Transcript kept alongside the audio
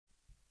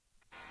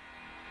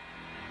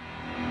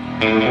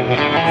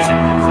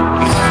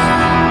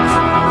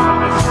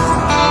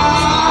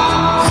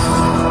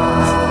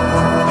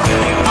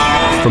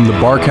From the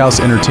Barkhouse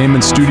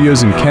Entertainment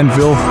Studios in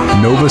Kentville,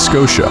 Nova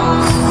Scotia.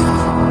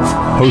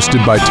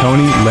 Hosted by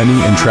Tony,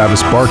 Lenny, and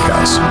Travis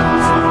Barkhouse.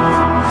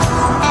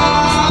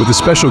 With a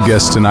special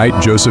guest tonight,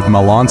 Joseph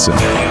Melanson.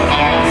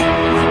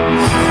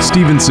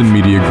 Stevenson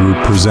Media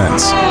Group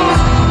presents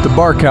the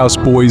Barkhouse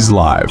Boyz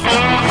Live.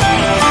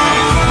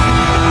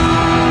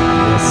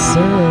 Yes,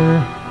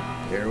 sir.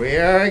 Here we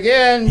are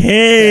again.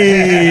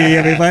 Hey,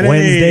 everybody.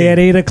 Wednesday at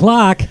 8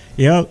 o'clock.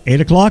 Yep,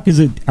 8 o'clock. Is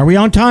it? Are we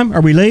on time?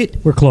 Are we late?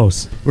 We're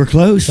close. We're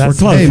close. That's-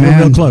 We're close. Hey, We're man,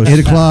 real close. 8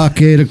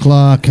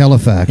 o'clock,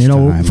 Halifax You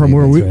know, time, from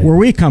baby. where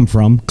we come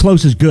from,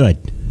 close is good.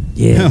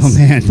 Yes. Oh,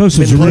 man. Close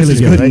is Close really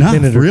is good. good enough,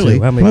 Minute or really.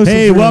 two. How many- Close is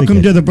Hey, really welcome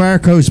good. to the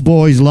Barkhouse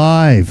Boyz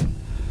Live.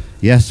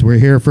 Yes, we're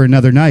here for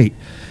another night.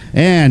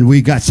 And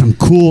we got some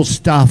cool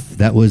stuff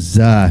that was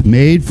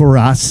made for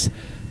us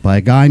by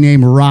a guy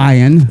named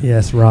Ryan.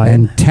 Yes, Ryan.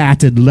 And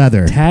Tatted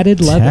Leather. Tatted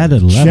leather.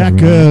 Tatted leather. Check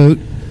right. out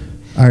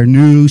our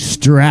new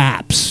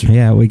straps.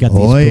 Yeah, we got these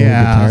cool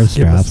guitar Give us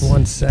straps.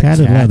 1 second.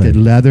 Tatted leather. Tatted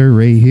leather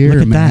right here,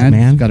 Look at man. that,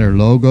 man. It's got our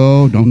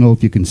logo. Don't know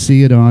if you can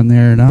see it on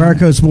there or not.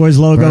 Barkhouse Boyz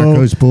logo.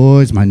 Barkhouse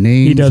Boyz. My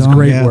name. He does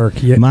great work.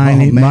 Yeah.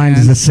 Mine, Oh, mine's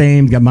man. the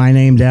same. Got my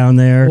name down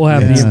there. We'll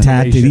have the It's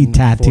tattooed. He information for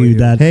tattooed you.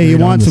 that. Hey, you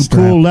right on want the some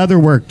strap. cool leather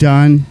work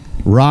done?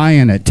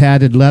 Ryan at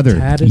Tatted Leather.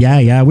 Tatted.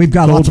 Yeah, we've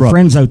got lots of Cobra.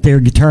 friends out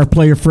there, guitar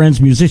player friends,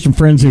 musician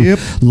friends who Yep.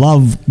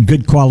 love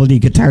good quality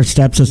guitar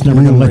steps. It's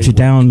never going to let you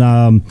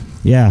down.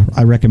 Yeah,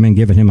 I recommend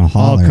giving him a All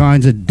holler.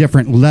 kinds of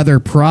different leather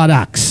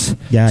products.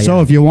 Yeah, So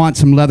yeah. if you want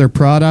some leather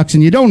products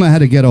and you don't know how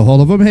to get a hold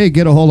of them, hey,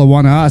 get a hold of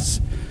one of us,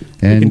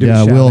 and can do a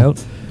shout we'll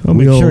out. We'll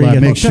make sure you get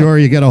make hooked sure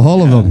you get a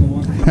hold of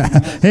them.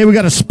 Hey, we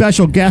got a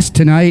special guest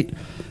tonight.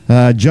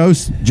 Joe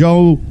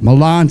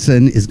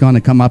Melanson is going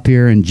to come up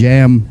here and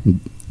jam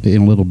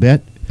in a little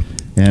bit.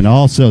 And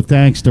also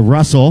thanks to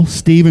Russell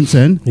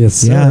Stevenson. Yes,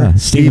 sir. Yeah,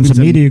 Stevenson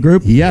Media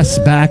Group. Yes,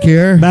 back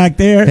here. Back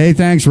there. Hey,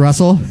 thanks,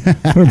 Russell.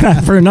 We're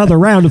back for another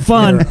round of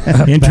fun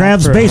in Back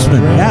Trav's for basement.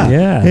 another round. Yeah.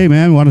 Yeah. Hey,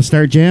 man, want to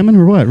start jamming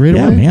or what? Right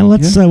Yeah, away? man.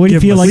 Let's. What do you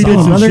Give feel him a like We did doing,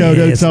 some brother?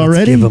 shout-outs let's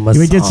already. give him a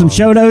We did some song.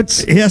 shout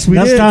outs. Yes, we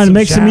Now did. it's time to Some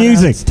make some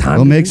Shout-outs. music. Time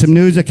We'll to make some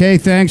music. Hey,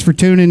 thanks for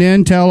tuning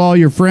in. Tell all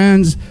your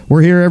friends.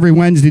 We're here every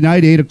Wednesday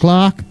night, 8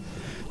 o'clock.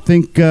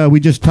 Think we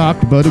just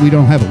talked about it. We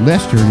don't have a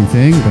list or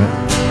anything, but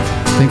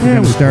I think we're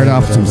going to start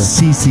off with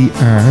some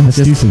CCR. Let's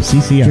do some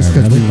CCR. Just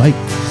because we brother. like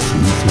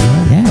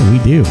CCR. Yeah, we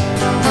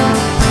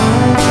do.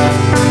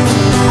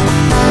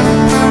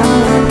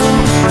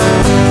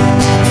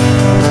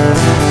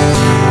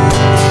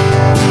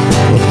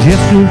 Well,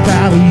 just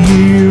about a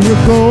year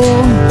ago,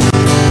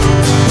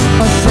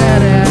 I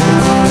sat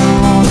out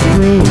on the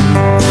road,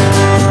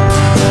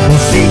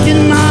 well,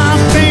 seeking my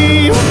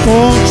fame and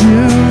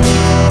fortune,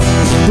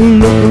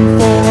 looking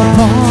for a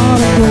pot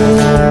of gold.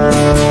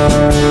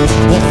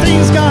 Well,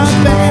 things got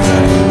bad,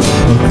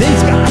 well,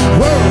 things got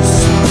worse.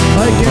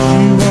 I guess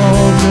you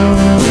all know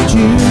the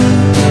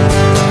tune.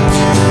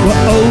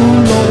 Well, oh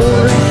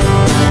Lord,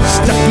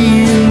 stuck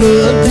in the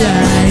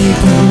dike.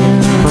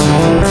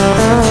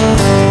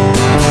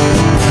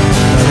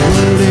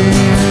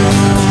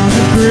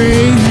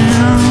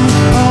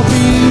 I'll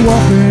be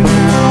walking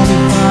out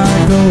if I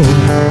go.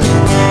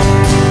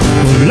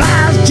 Well,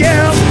 life's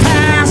just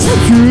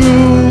passing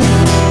through.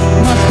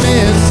 Must be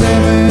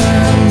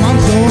 7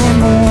 months or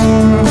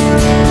more.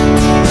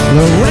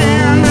 The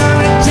round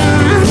of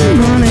time and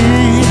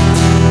money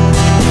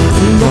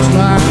looks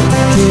like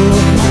I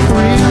took my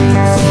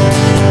friends.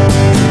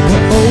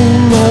 But oh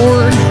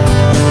Lord,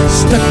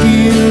 stuck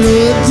in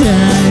the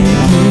dike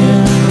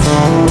again.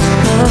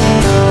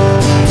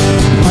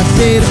 I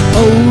said,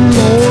 oh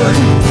Lord,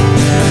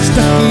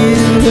 stuck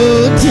in the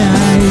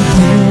dike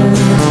again.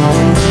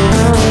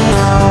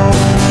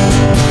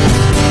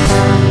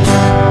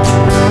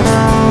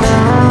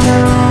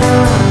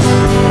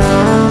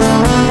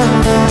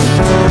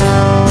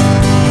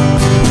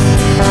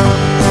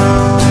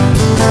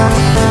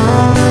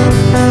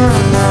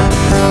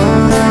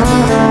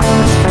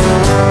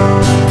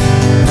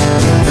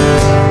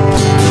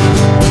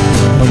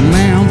 A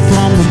man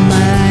from the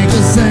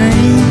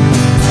magazine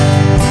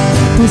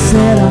who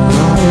said I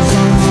was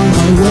on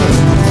my way.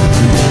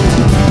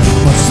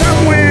 But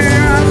somewhere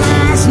I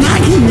lost my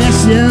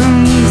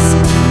connections,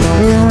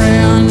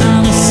 ran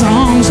out of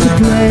songs to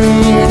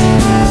play.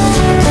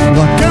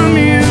 But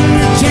coming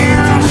to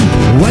town,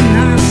 one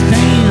night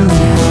stand,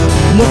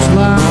 looks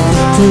like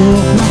I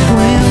took my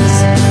friends.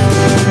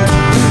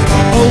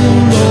 Oh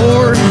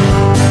Lord,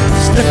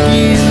 stuck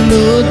in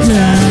the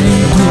dike.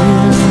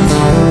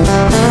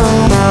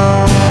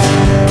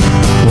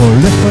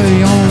 Well, if I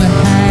only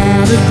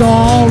had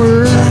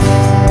 $1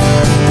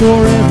 for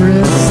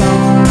every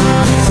song I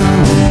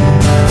sung,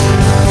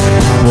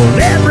 well,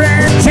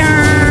 every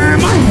time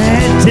I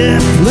had to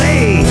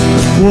play,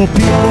 well,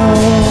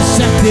 people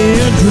sat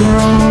there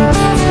drunk.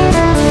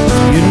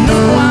 You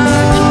know I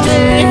could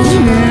take the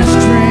next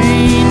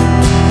train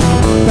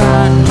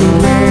back to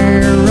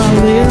where I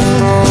live.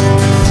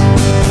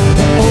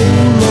 Oh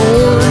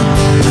Lord,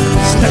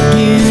 stuck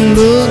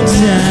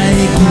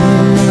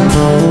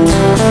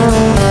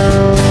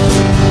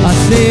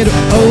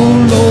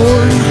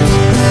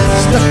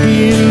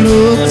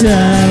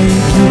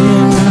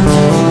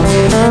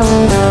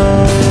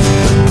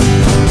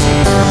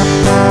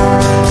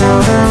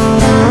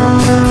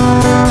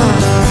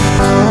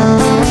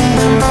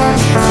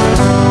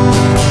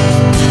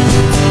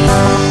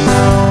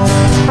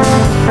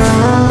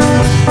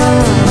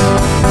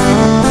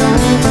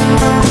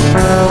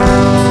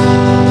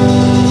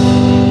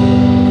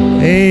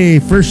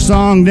first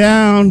song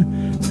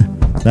down.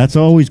 That's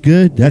always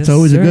good. That's Yes,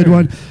 always a good sir.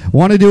 one.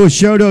 Want to do a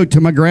shout out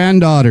to my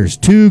granddaughters,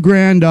 2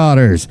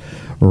 granddaughters.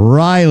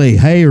 Riley.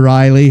 Hey,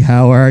 Riley,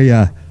 how are you?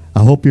 I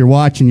hope you're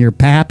watching your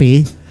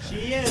pappy. She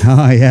is.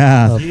 Oh,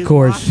 yeah. Of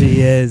course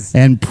she is.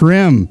 And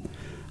Prim.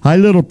 Hi,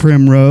 little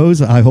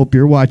Primrose. I hope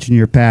you're watching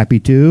your pappy,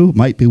 too.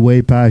 Might be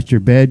way past your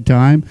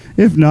bedtime.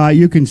 If not,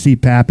 you can see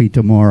pappy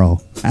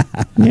tomorrow.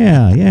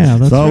 Yeah,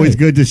 that's It's always right.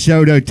 good to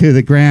shout out to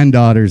the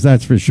granddaughters,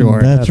 that's for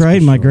sure. That's right.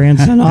 for My sure.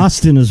 grandson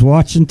Austin is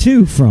watching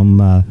too from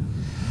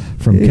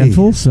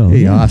Kentville. So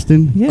Hey, yeah.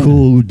 Austin. Yeah.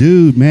 Cool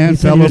dude, man. He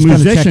said he Fellow was gonna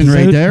check musician us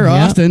right out. there.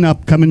 Yeah. Austin,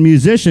 upcoming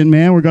musician,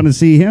 man. We're going to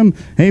see him.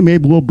 Hey,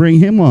 maybe we'll bring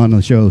him on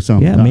the show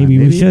sometime. Yeah, maybe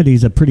we should.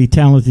 He's a pretty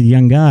talented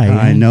young guy.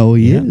 I yeah. know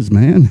he Yeah. is,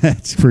 man.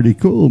 That's pretty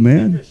cool,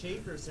 man.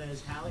 Schaefer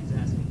says Hallie's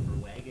asking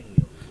for wagon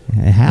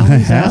wheel.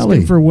 Hallie's Hallie.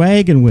 asking for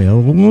wagon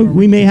wheel.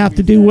 We may have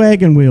to do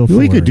wagon wheel for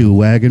We could her. do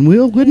wagon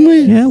wheel, couldn't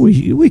we? Yeah,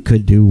 we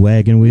could do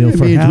wagon wheel It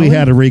for means Hallie. we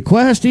had a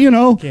request, you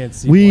know. Can't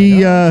see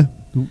We, why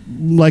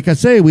like I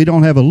say, we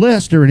don't have a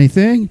list or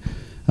anything.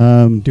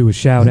 Do a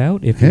shout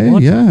out if you Hey,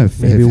 want. yeah, to. if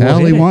Maybe we'll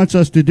Hallie hit it. wants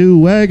us to do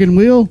wagon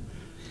wheel,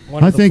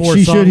 One I of the think 4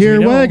 she should songs hear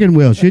we know. wagon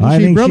wheel, shouldn't I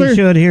she, think brother? she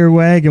should hear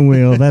wagon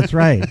wheel. That's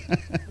right.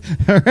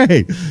 All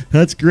right.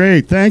 That's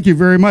great. Thank you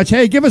very much.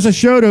 Hey, give us a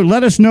shout out.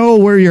 Let us know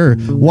where you're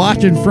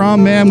watching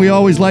from, man. We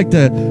always like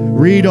to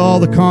read all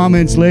the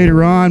comments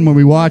later on when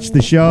we watch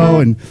the show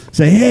and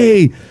say,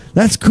 hey,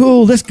 that's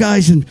cool. This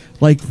guy's in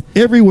like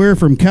everywhere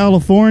from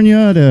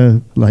California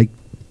to like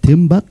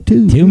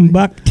Timbuktu.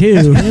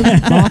 Timbuktu.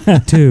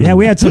 Too. Yeah,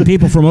 we had some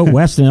people from out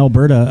west in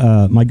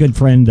Alberta. My good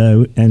friend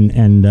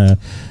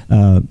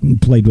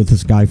played with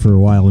this guy for a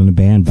while in a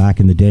band back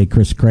in the day.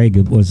 Chris Craig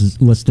was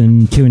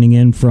tuning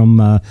in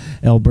from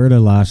Alberta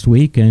last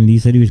week, and he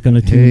said he was going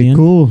to tune Hey, in.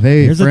 cool.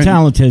 Hey, There's a friend-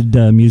 talented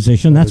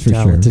musician, that's for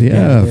sure. Talented.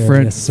 Yeah, Yeah,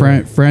 friend, yes,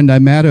 sir. friend I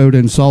met out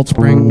in Salt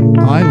Spring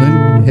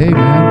Island. Hey,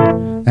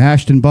 man.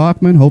 Ashton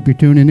Bachman, hope you're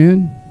tuning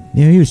in.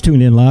 Yeah, he was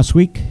tuned in last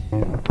week.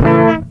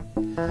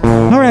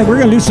 All right, we're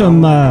gonna do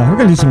some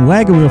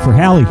wagon wheel for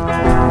Hallie.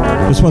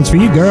 This one's for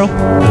you, girl.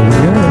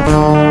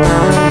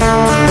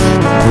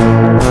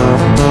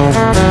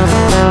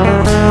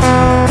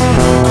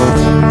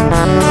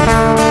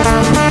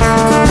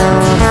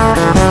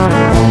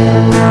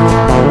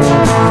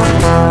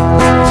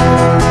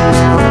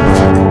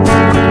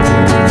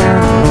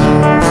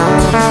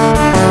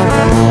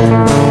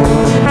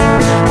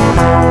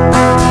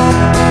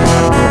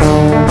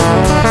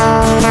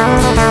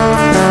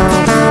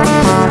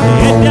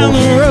 Head down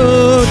the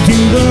road to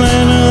the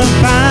land of the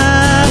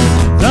pine.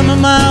 Some of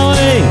my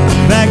way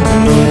back to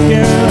North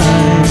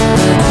Carolina.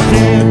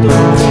 Till the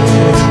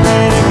Lord,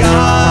 pray to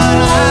God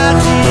I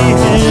see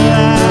His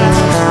light.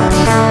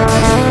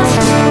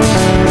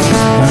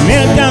 I'm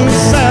headed down the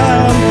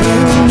south,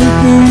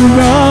 looking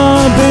for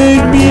a big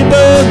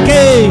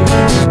bouquet,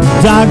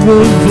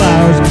 dogwood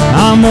flowers.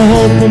 I'm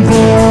hoping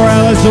for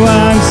Alice so I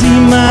can see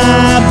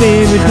my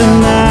baby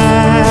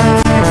tonight.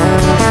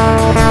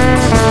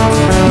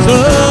 So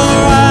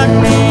rock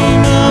me,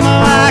 mama,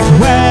 like a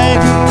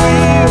wagon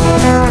wheel.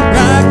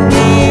 Rock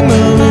me,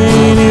 mama,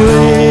 any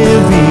way you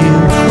feel.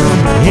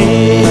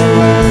 Hey,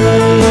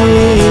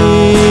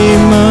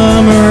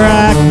 mama,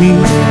 rock me.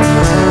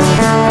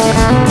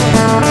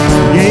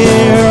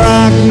 Yeah,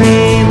 rock me,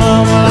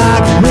 mama,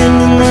 like a wind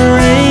in the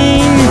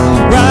rain.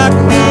 Rock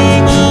me,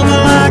 mama,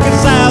 like a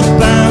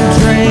southbound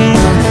train.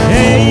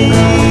 Hey,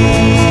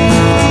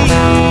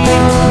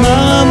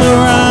 mama,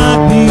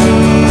 rock me.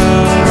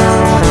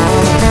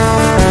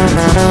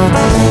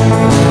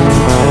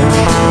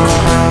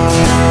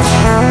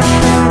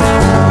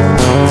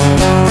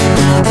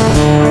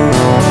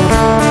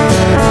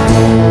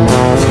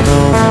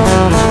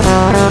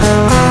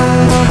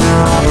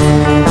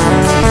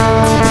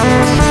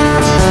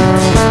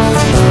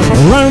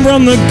 Run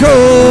from the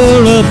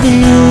cold up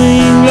in New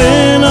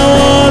England. I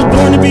was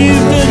born to be a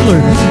fiddler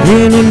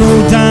in an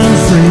old time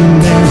string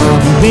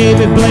band.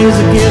 Baby plays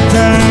the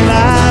guitar and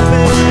I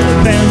play the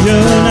banjo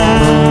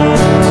now.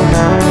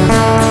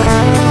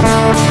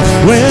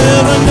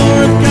 Well, the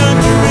North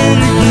Country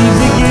Ritter keeps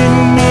it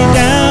getting me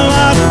down.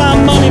 Lost my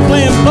money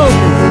playing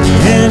poker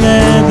and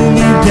had to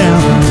leave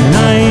town. And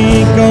I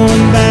ain't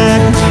going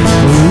back,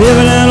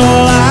 living that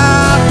old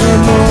life no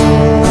more.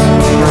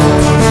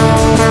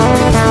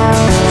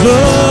 So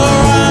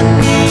rock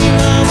me,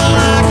 mama,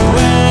 like a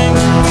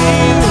wagon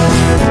wheel.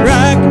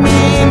 Rock me,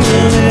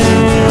 mama,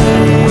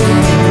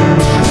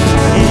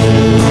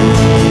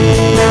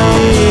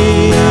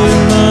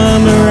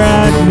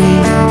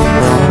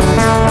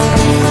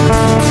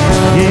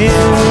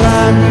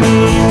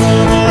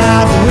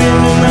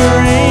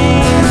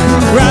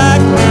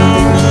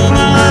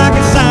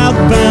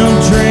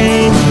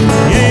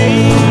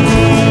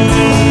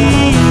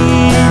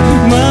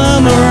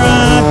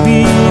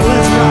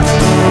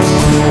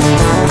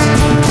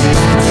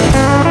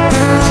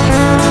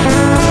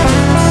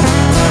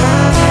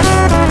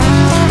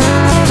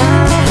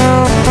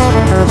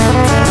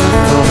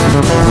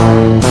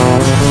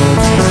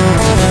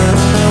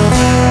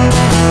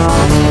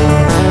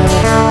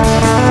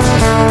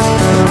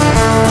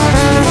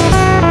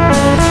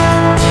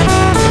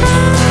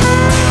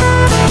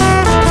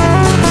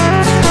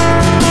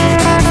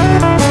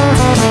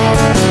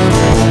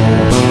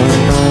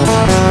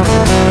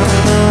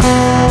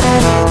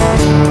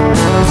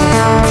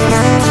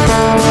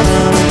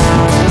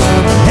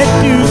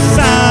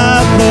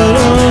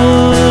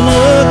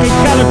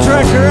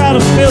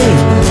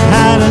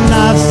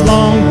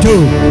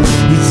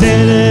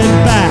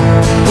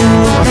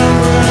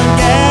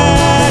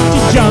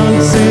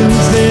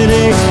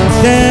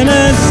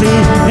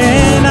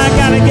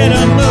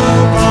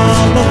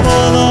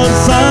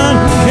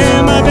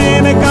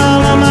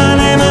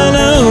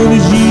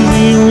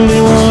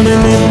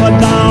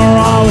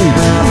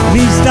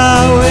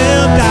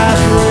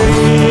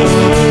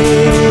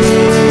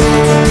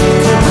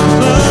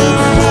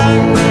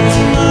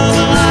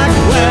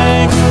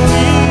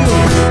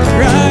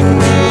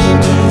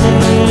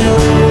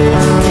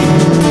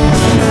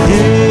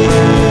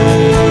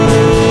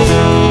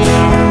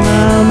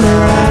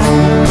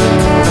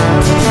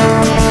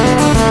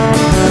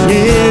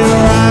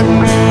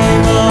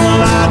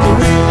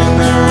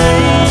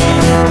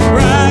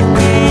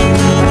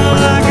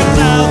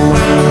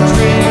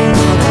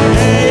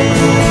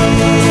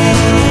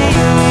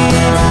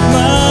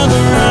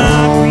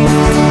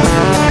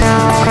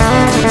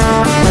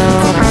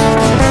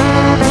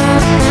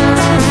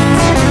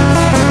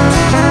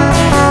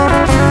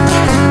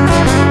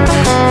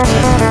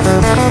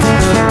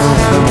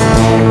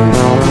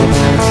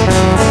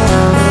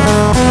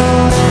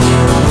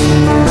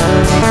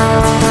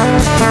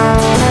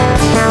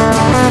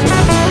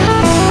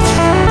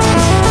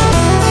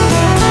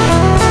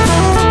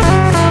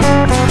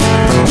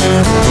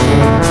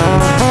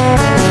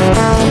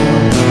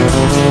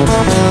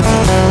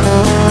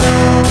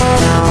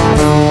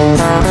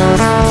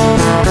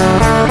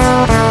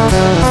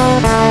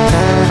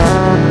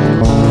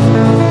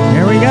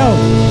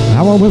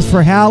 was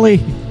for Hallie.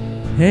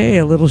 Hey,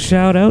 a little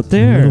shout out A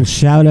there. little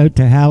shout out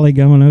to Hallie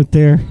going out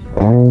there.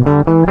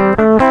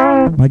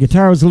 My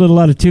guitar was a little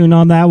out of tune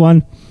on that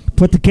one.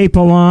 Put the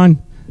capo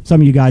on.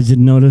 Some of you guys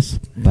didn't notice,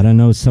 but I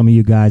know some of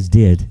you guys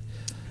did.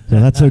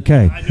 So that's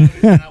okay. I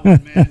noticed that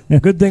one, man.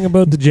 Good thing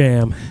about the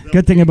jam.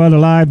 Good thing about a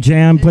live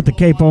jam. Put the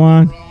capo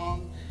on.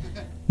 Wrong.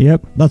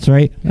 Yep, that's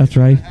right. That's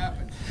right.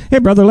 Hey,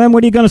 Brother Lem,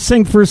 what are you going to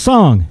sing for a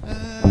song?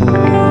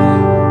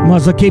 Might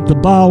as well keep the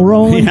ball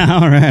rolling. Yeah,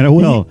 all right, I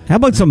will. How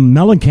about some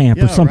Mellencamp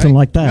or Yeah, something right.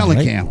 like that? right?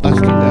 Mellencamp. Let's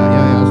do that.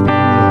 Yeah, let's do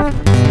that.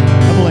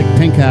 How about like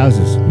Pink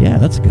Houses? Yeah,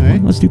 that's a good All right.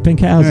 one. Let's do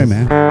Pink All Houses. right,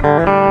 man.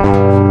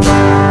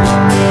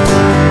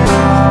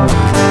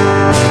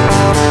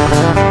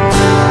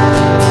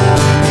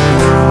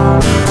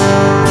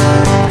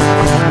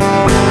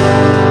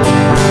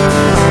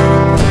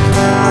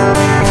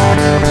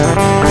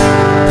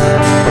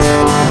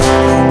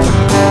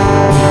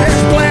 There's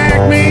a black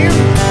man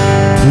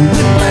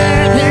with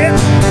black hair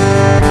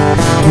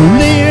who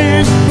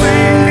lives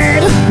in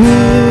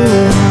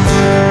neighborhood.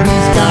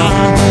 He's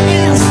got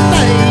his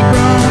state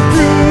run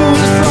through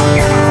his front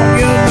yard,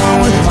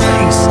 on his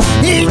face.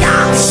 He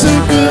got so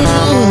good.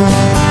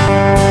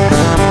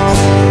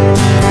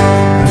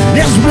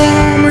 This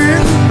woman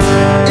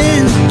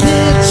in the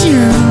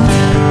kitchen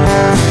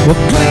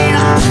will clean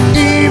up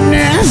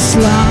evening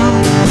slop.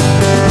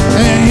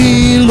 And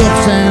he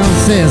looks and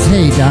says,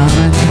 hey,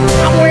 darling,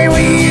 I'm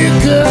waving you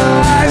good.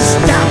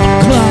 Stop the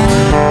clock.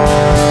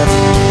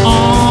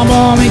 Oh,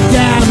 boy, we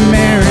got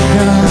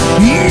America.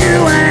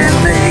 You and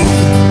me.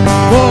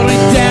 Boy, we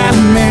got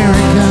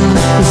America.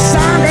 The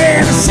sun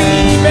and the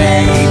sea,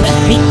 baby.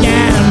 We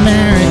got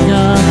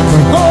America.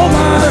 We're home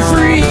of the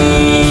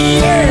free.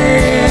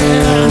 Yeah.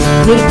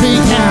 With big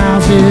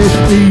houses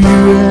for you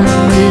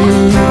and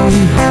me.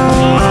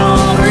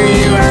 Oh, for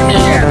you and me,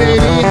 yeah,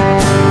 baby.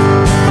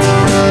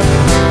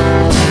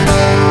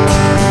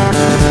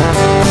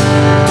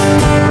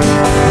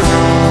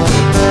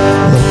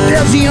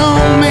 There's a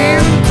young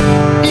man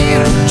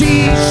in a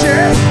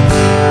t-shirt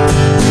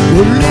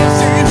who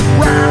lives in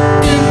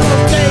Rockin'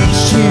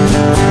 Station.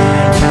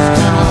 He's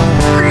got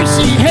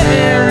greasy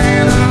hair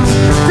and a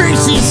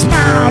greasy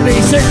smile. They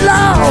say,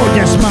 Lord,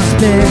 this must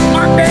be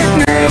my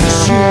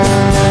nation.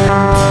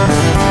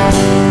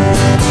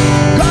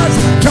 'Cause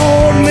he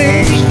told me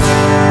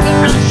when I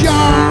was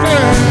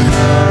younger,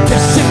 they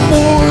said,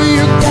 boy,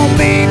 you're gonna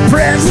be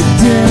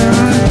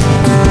president.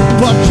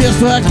 But just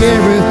like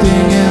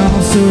everything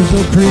else, it was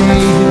a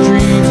crazy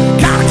dream.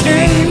 God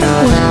came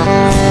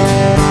away.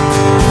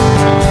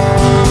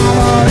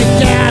 Oh, they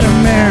got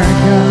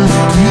America,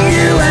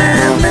 you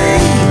and me.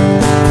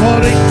 Oh,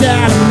 they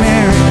got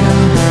America,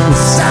 the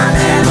sun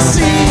and the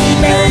sea,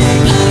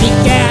 baby. They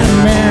got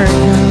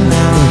America,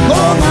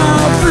 home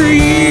all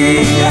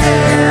free,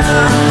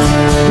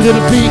 yeah.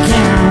 Little pink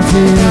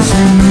houses, you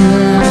and me.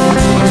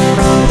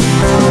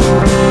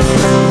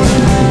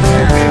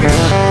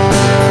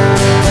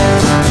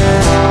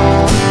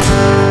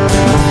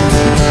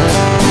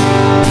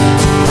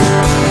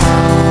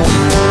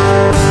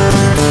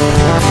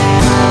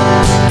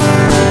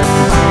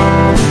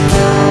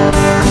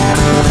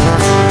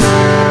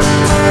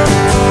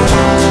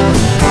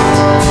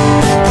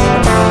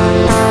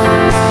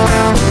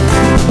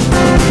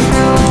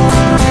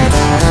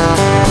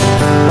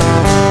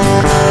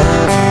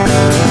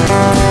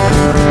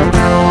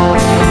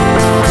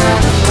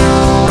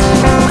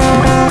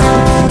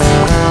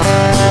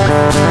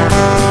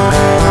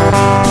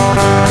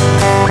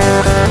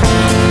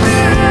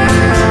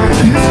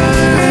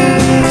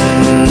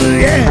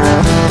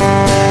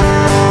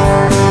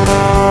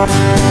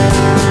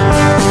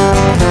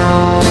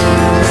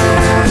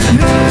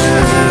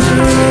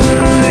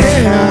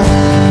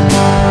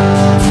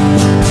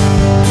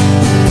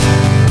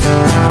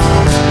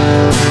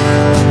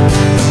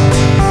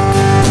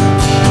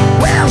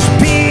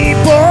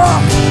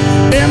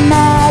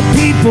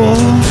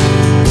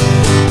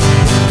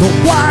 But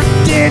what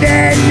did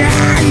I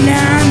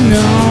not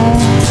know?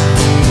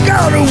 Go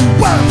to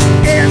work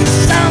and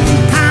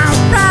somehow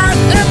ride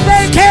the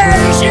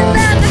vacation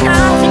at the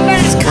golf and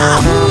let's go.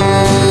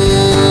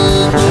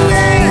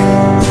 Yeah.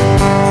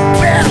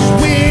 There's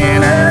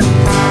winners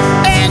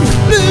and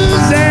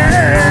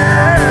losers.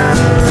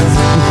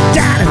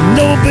 Got it,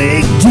 no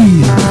big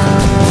deal.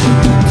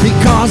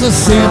 Because a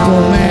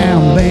simple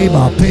man, babe,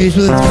 pays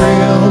for the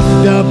thrills,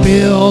 the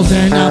bills,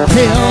 and the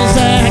pills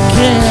that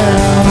kill.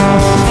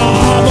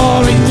 Oh,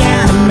 boy, we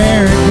got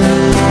America,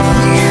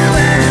 you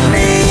and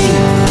me.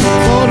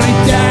 Boy, we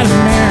got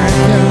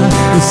America,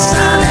 the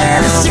sun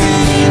and the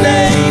sea,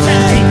 baby.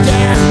 We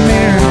got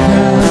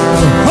America,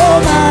 the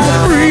home all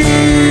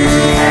free.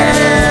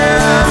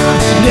 Yeah.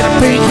 Little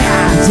big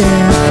houses,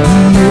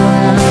 you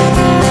and me.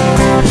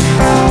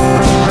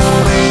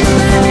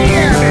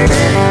 Yeah, baby.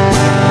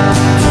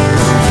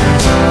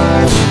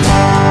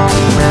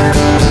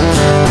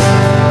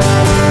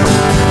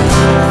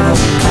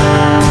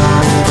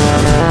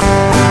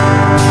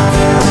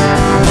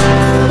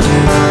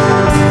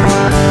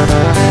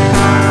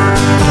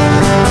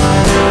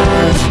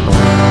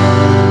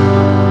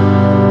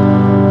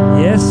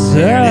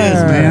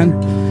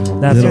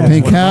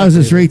 big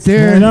houses right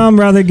there. Right on,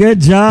 brother. Good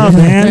job,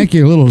 man. Thank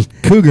you, little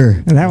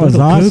cougar. That was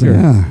Little awesome. cougar.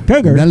 Yeah.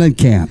 Cougar.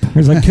 Mellencamp.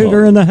 There's a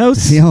cougar in the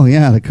house. Oh,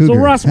 yeah, the cougar. So,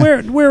 Ross,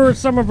 where are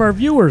some of our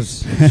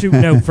viewers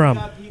shooting out from?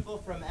 Got people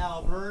from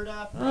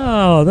Alberta. From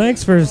Oh,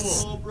 thanks for...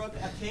 Holbrook.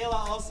 Kayla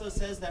also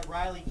says that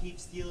Riley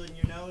keeps stealing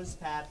your nose,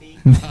 Pappy.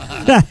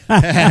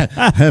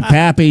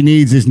 Pappy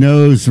needs his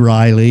nose,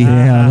 Riley.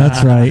 Yeah,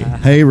 that's right.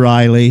 Hey,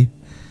 Riley.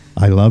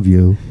 I love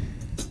you.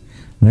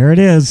 There it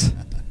is.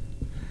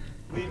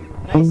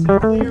 Nice and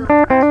clear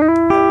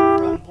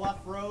from Bluff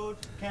Road,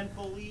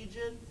 Kenful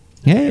Legion.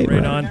 Hey,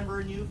 Right on.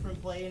 Remembering you from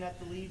playing at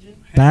the Legion.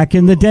 back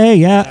in the day.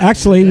 Yeah,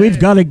 actually, we've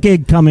got a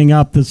gig coming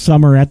up this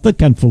summer at the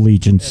Kenful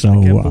Legion.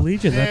 So, Kenful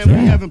Legion, that's We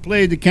right. haven't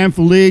played the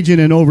Kenful Legion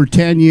in over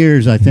 10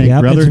 years, I think,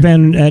 yeah, brother. it's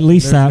been at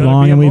least There's that gonna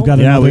long, be a and we've got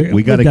moment. Yeah, another.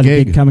 we got we've a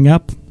gig. coming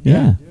up.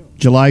 Yeah.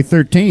 July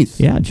 13th.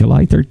 Yeah,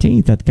 July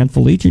 13th at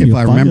Kenful Legion. If You'll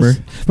I find remember. us.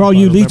 For all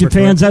you If I Legion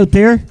remember fans out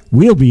there,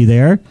 we'll be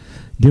there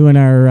doing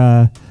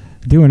our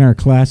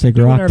classic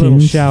Doing rock our little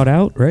tunes. shout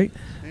out, right?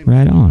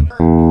 Right on.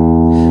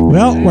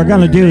 Well, we're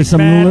going to do some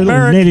Man, little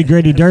Barrett. nitty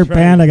gritty dirt That's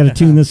band. I got to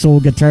tune this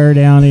old guitar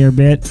down here a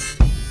bit.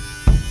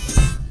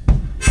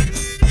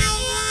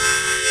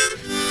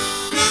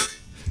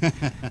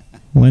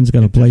 Lynn's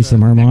going to play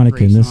some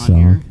harmonica in this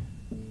song.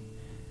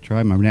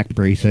 Try my neck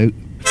brace out.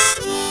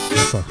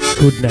 That's a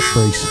good neck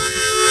brace.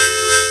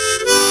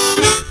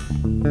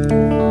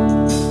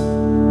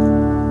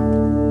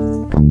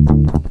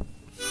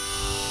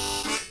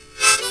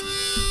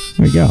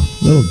 There we go.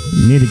 Little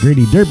nitty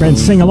gritty dirt band.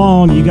 Sing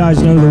along. You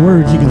guys know the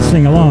words. You can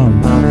sing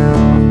along.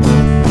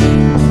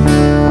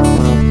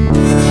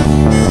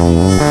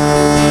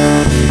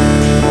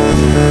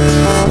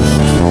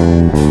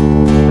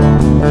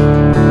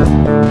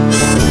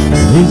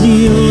 There's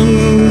the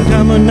moon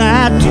coming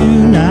out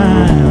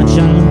tonight,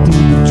 shining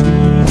through the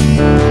trees.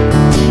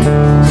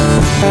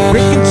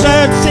 Crickets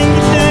start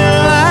singing down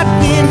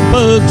lightning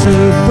bugs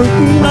are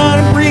fruiting on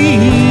a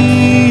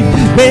breeze.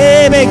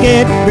 Baby,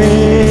 get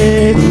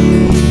ready.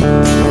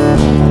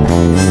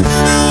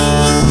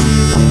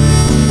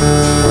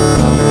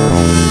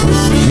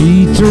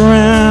 Streets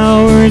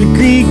around where the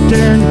creek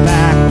turns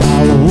back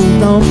all the old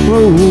dump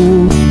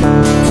road.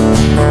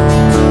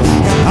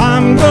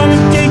 I'm gonna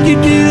take you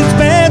to a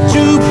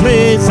special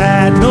place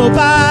that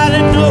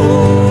nobody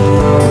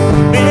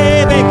knows.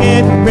 Baby,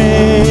 get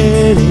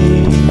ready.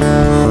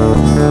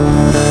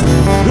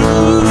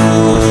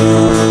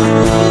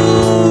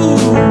 Ooh,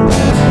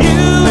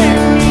 you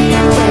and me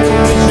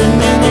fishing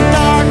in the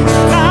dark,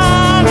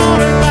 lying on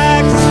our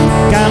backs,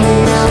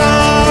 counting the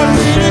stars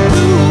in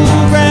the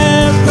cool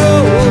grass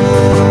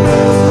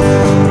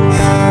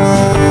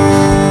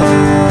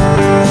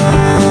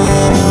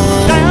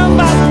down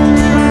by the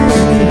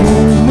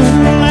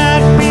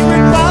moonlight, we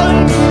were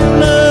falling in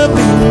love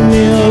in the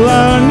middle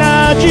of the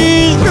night.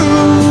 She's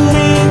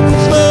moving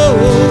slow.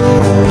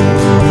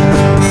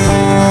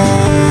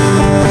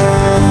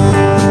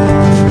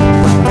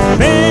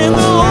 Been the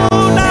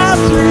whole night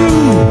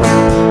through.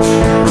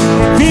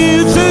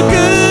 Feels so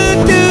good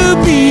to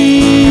be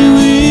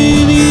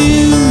with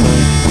you.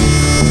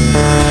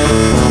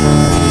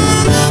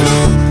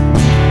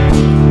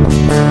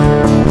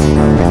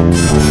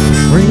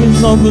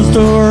 Spring's on the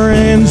store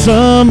and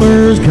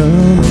summer's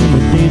come. The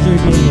days are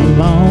getting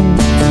long.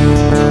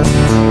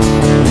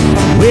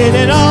 With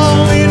it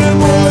all in a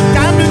more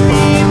time to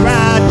be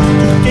right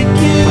to take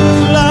you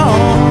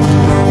along.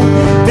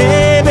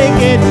 Baby,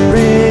 get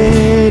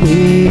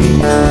ready.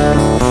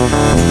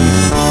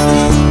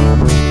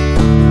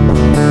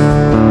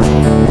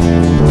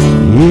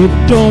 It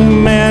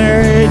don't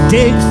matter, it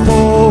takes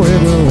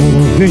forever.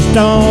 Fish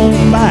don't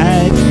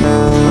bite.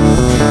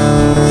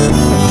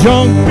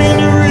 Jump in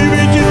the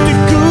river just to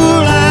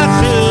cool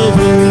ourselves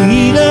in the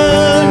heat of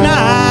the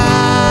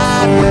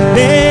night.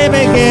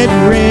 Baby, get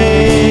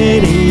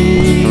ready.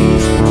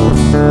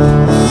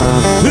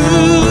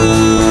 Ooh,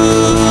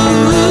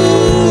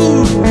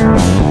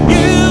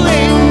 you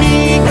and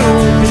me go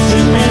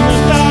fishing in the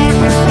dark,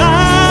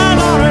 lying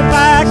on our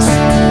backs,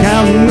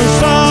 counting the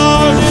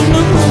stars in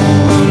the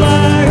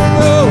moonlight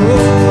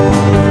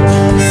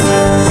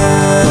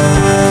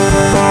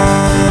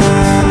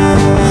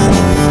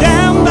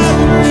down by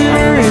the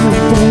river in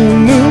the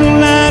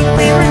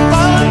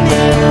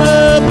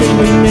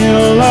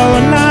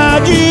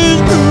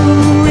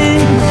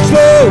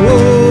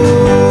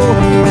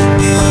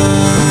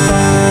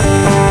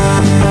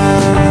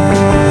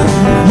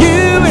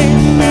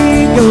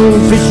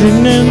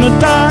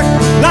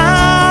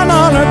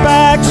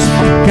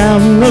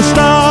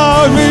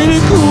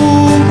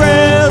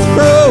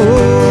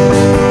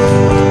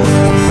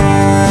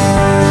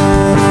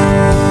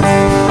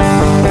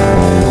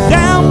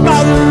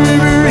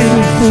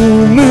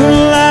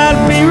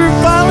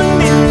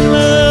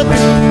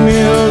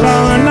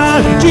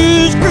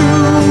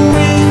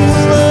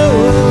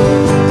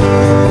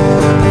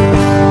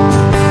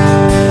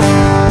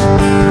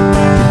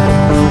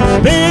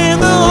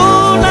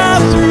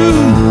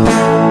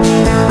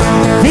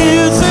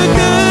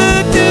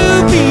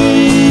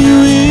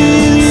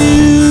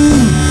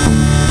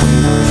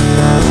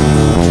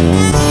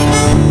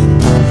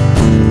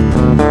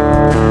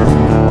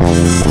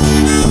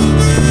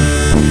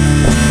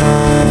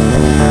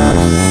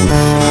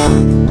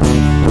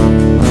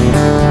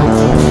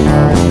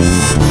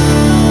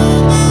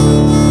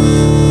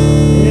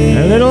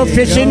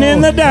Fishing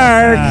in the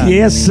dark.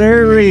 Yes,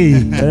 sirree.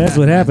 That's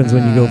what happens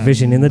when you go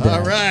fishing in the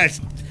dark. All right.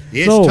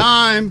 It's So-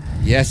 time.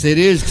 Yes, it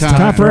is time.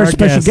 Time for our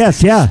special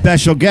guest. Yeah.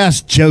 Special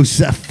guest,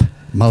 Joseph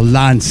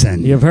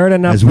Melanson. You've heard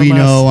enough As we from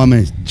us. know him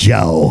as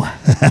Joe.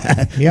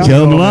 Yeah.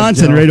 Joe Joe.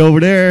 Melanson right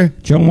over there.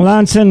 Joe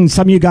Melanson.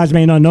 Some of you guys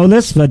may not know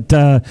this, but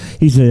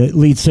he's a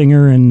lead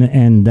singer and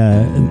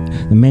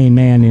the main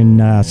man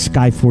in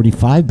Sky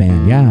 45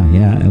 band.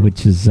 Yeah,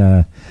 which is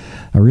a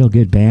real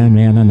good band,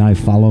 man. And I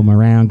follow them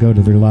around, go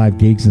to their live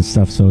gigs and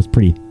stuff. So it's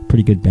pretty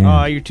good band.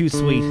 Oh, you're too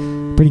sweet.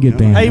 Pretty good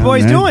band. How you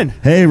boys man. doing?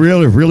 Hey,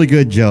 really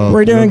good, Joe.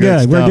 We're doing Real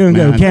good. We're stuff, doing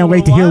good. man. Can't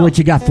wait to hear Wow. what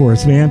you got for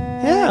us, man.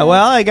 Yeah,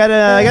 well, I got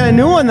a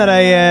new one that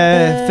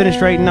I finished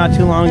writing not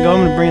too long ago.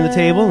 I'm gonna bring to the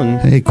table, and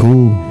Hey,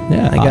 cool.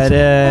 Yeah, I got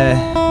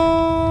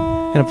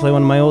gonna play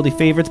one of my oldie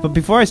favorites. But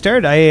before I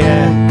start,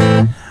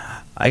 I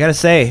gotta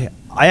say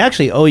I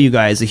actually owe you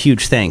guys a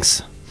huge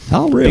thanks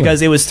Oh, really?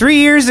 because it was 3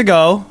 years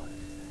ago,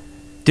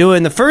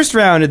 doing the first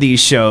round of these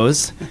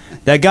shows,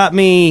 that got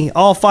me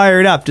all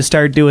fired up to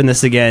start doing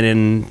this again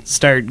and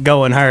start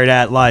going hard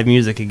at live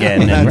music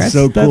again. And That's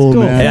so cool,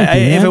 man. Thank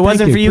you, if man. it wasn't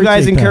Thank for you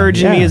guys Appreciate that.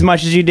 encouraging me Yeah. as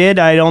much as you did,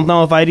 I don't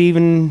know if I'd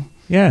even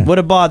would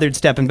have bothered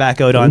stepping back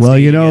out on Well,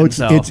 stage you know,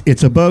 again,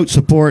 it's about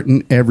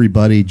supporting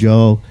everybody,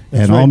 Joe,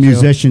 That's and all right, Joe.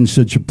 musicians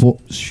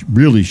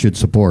really should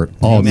support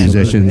all Amen.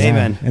 musicians.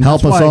 Amen. And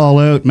Help that's us why- all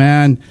out,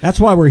 man. That's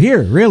why we're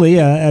here, really,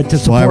 to why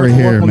support we're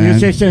here, local man.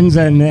 musicians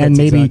and That's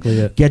maybe exactly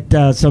it.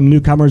 get some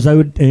newcomers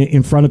out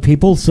in front of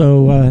people.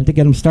 So to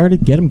get them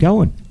started, get them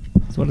going.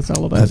 That's what it's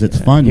all about. Because it's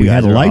fun. You We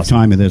had guys a are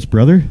lifetime of this,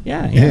 brother.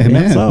 Yeah,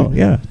 man. So,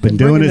 yeah. Been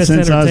doing bringing it this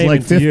since I was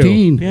like entertainment to you.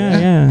 15.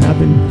 Yeah. I've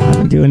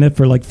been doing it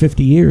for like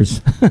 50 years.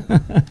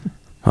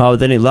 Oh,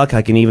 with any luck,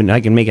 I can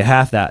make it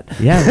half that.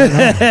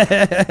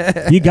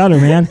 Yeah. You got her,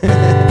 man.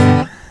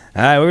 All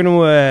right, we're gonna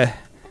we'll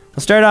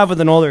start off with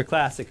an older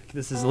classic.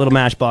 This is a little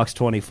Matchbox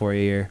 20 for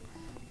you here.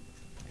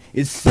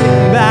 It's sitting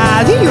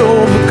by the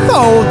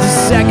overcoat, the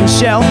second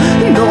shelf.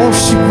 You know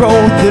she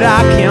wrote that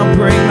I can't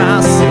bring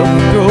myself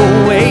to throw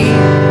away.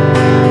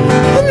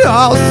 And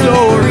also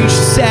she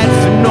said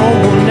for no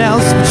one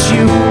else but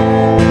you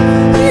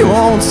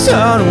won't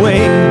turn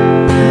away.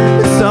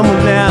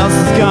 Someone else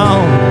is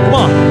gone. Come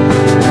on.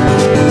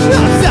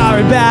 I'm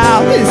sorry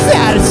about this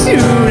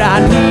attitude I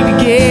need to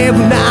get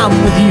when I'm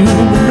with you.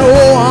 No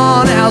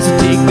one else will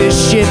take this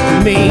shit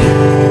from me.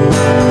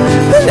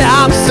 And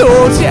I'm so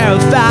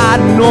terrified,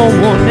 no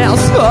one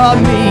else but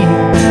me.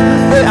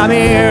 I'm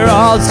here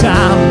all the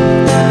time,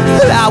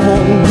 and I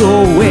won't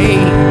go away.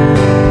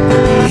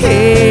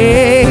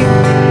 Hey,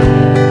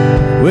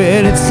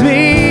 when it's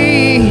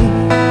me,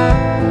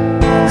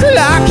 and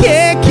I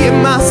can't get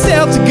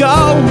myself to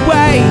go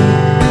away.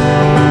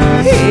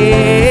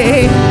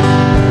 Hey,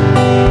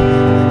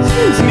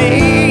 it's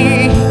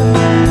me,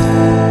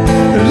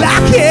 and I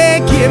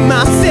can't get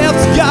myself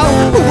to go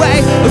away.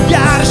 Oh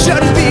God, I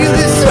shouldn't feel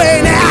this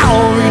way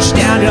now. Reach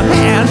down your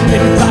hand in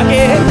your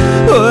pocket,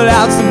 pull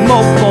out some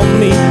more for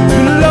me. It's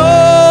been a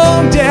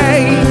long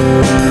day,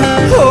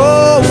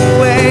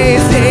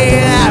 always say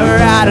that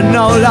right. I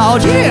know,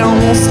 Lord, you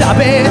won't stop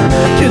it,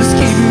 just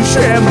keep you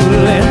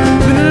trembling.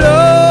 It's been a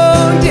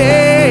long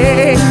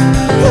day,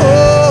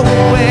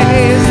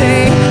 always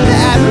say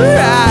that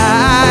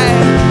right.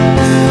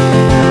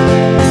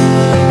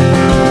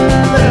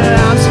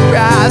 I'm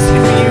surprised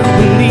if you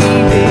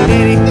believe in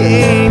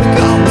anything that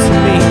comes to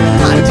me.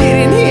 I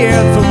didn't hear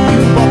from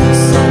you, but from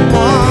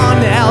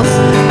someone else.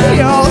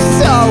 Your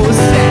soul was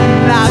setting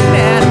like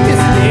that.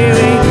 It's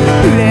nearly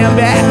damn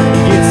bad.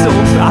 You get so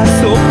dry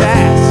so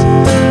fast.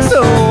 So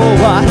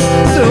what?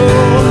 So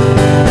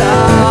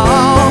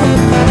long.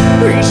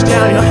 Reach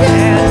down your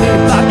hand in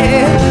your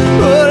pocket,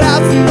 pull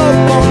out some more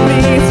for me.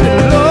 It's been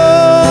a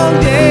long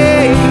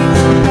day.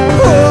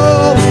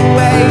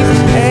 Always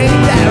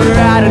ain't that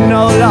right? I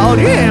know, Lord,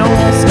 you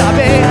won't stop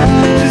it.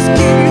 Just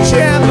keep you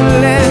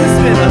trembling. It's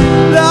been a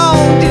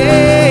long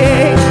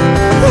day.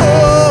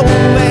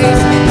 Always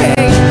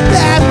ain't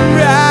that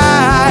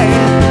right?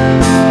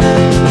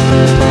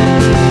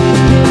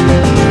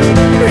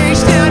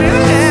 Reach down your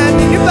hand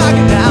in your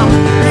pocket now.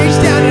 Reach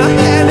down your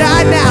hand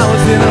right now.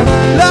 It's been a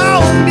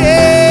long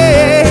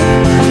day.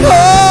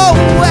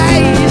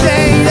 Always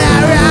ain't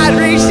that right?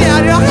 Reach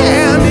down your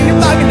hand in your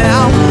pocket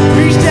now.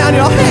 Reach down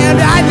your hand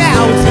right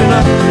now. It's been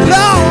a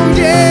long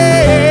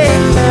day.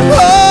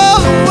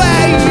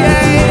 Always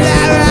ain't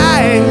that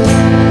right?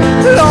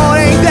 Lord,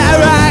 ain't that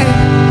right?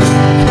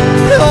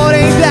 Lord,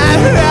 ain't that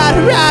right?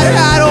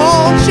 Right,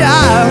 old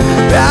child.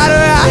 Right,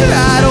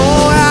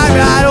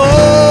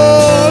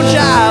 old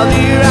child.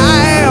 Here I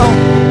am.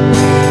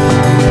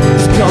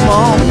 Just come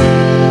on.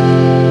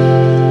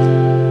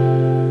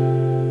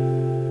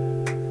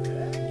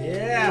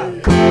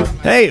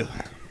 Hey.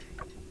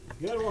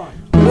 Good one.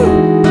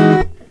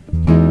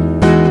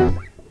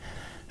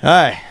 All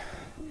right.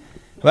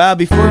 Well,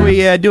 before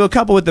we do a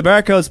couple with the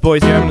Barkhouse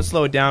Boyz here, I'm going to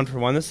slow it down for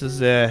one. This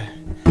is a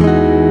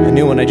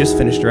new one I just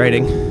finished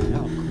writing.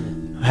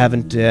 I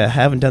haven't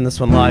done this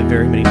one live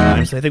very many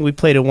times. I think we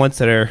played it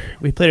once at our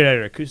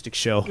acoustic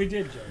show. We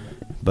did, Joe.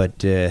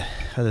 But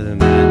other than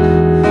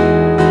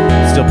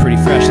that, still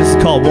pretty fresh. This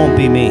is called Won't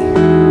Be Me.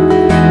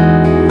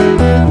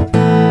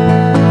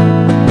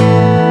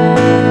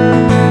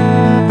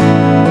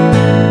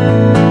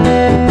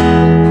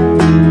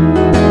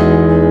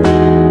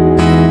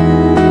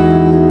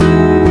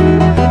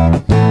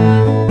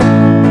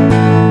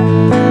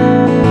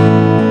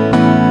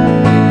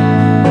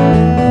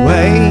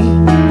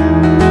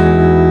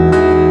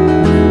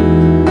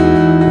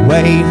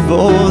 Wait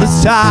for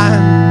this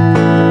time.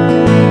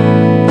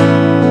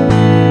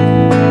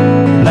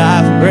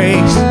 Life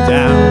breaks you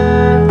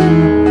down,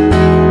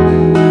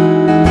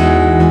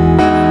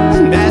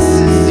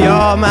 messes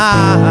your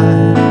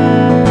mind.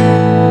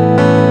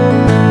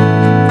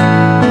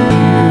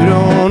 You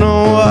don't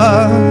know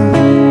what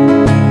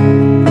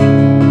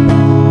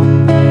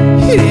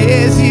it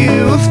is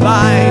you will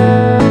find.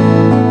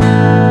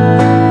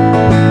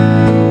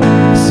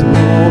 So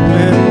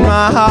open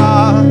my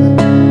heart,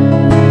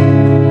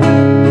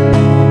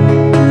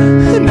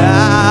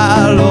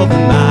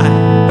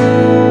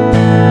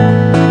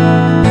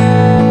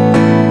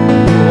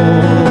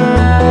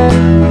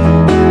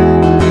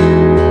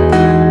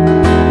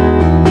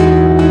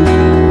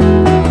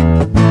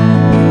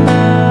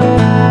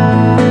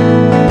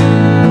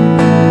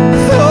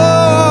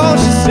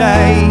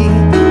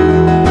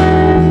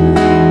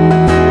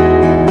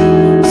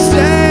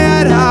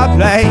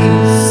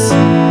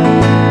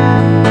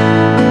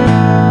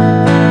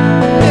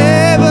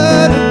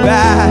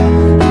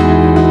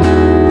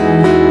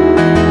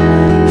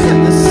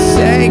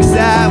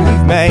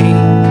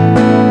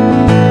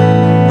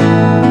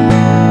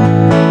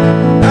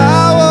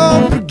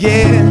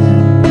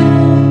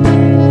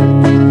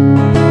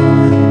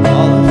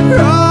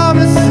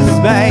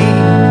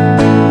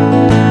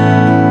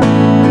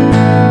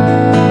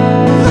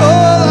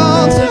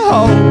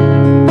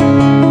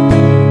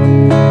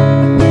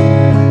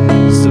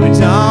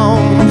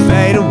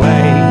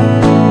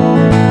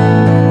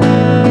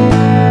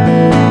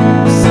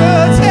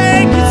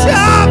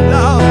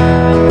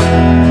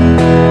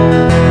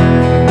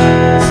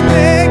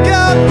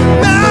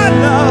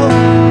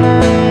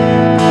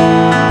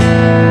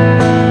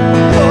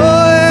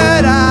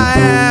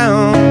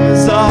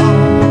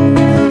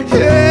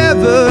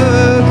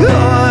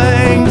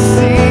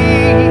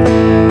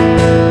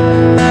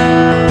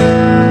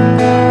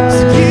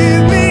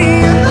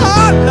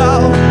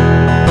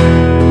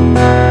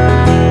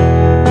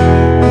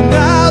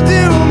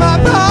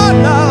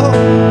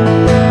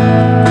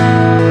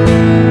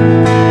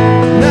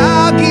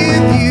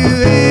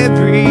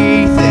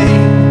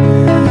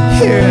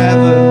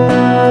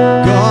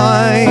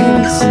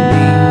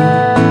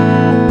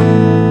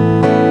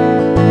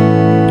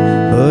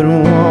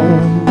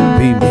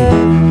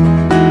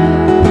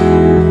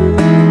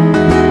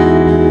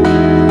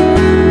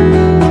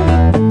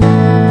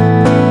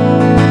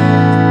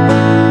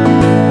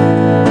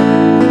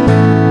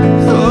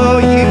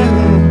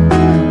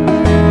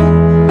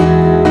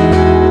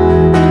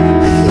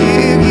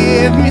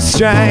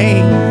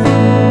 strength.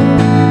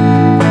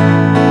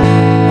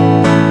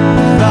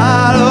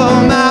 Follow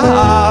my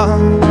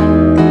heart,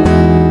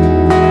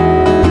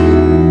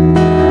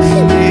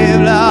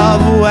 give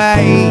love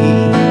away.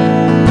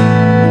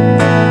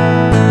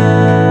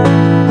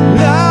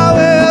 Love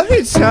will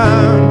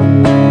return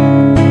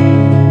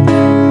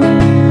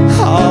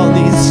all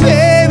these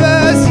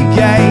favors you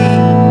gave.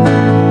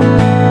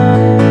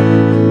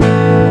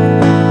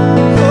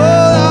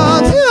 Hold on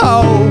to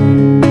hope,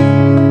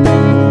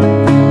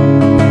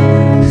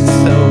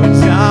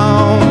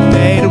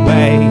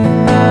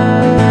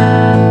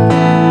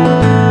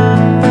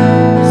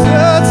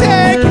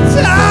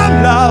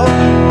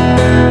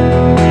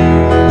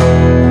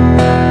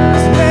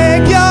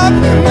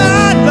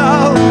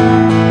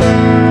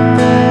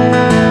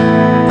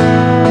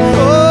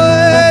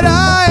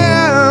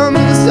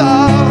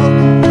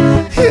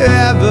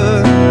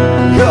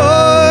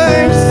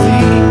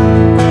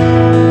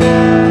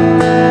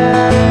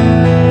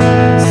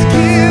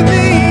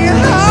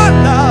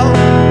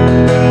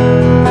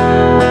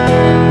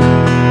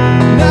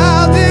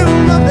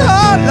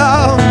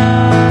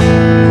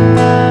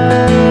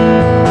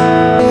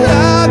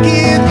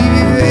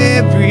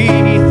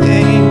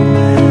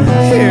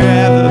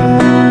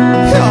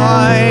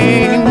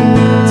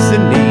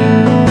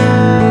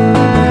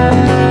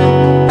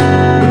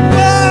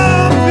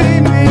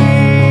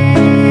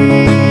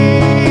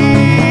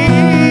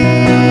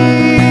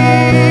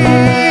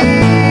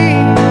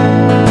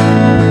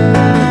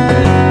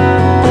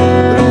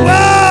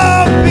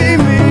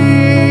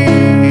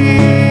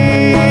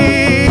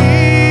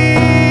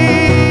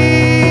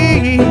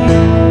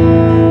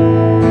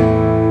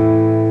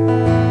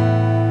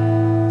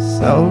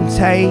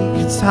 take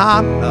your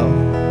time though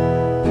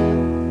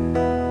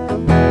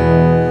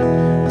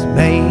to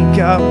make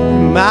up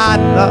your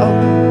mind, love.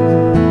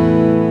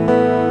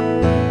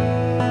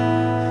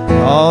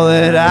 All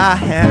that I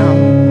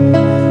am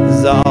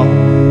is all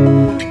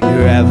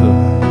you're ever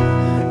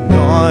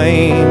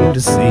going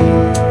to see.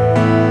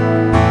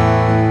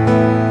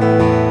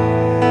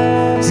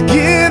 So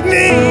give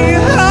me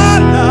your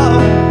heart,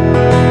 love.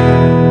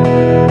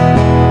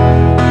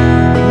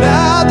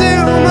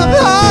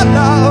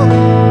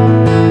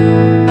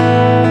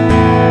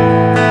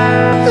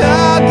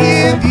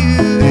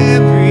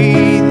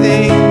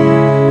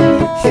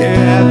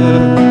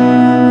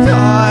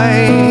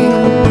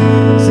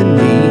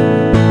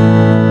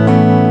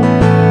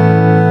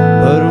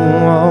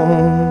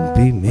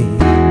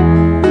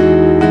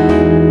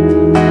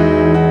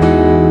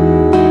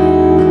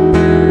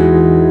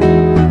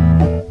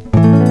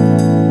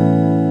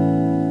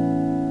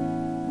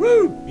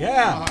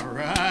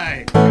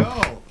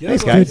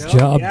 guys. Good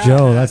job,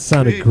 Joe. That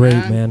sounded great,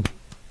 man.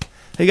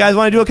 You guys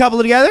want to do a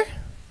couple together?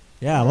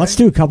 Yeah, let's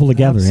do a couple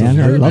together, man.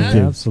 I'd love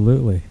to.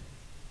 Absolutely.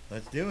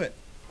 Let's do it.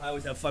 I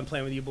always have fun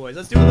playing with you boys.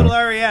 Let's do a little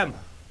REM.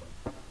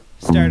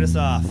 Start us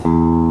off.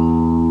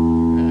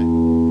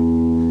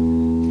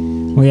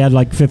 We had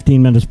like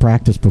 15 minutes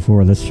practice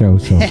before this show,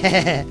 so.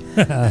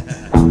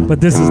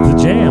 But this is the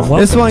jam.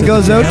 This one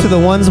goes out to the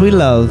ones we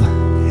love.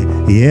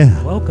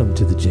 Yeah. Welcome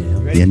to the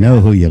jam. You know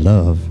who you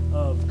love.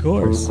 Of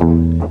course.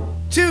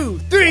 2,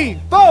 3,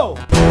 4.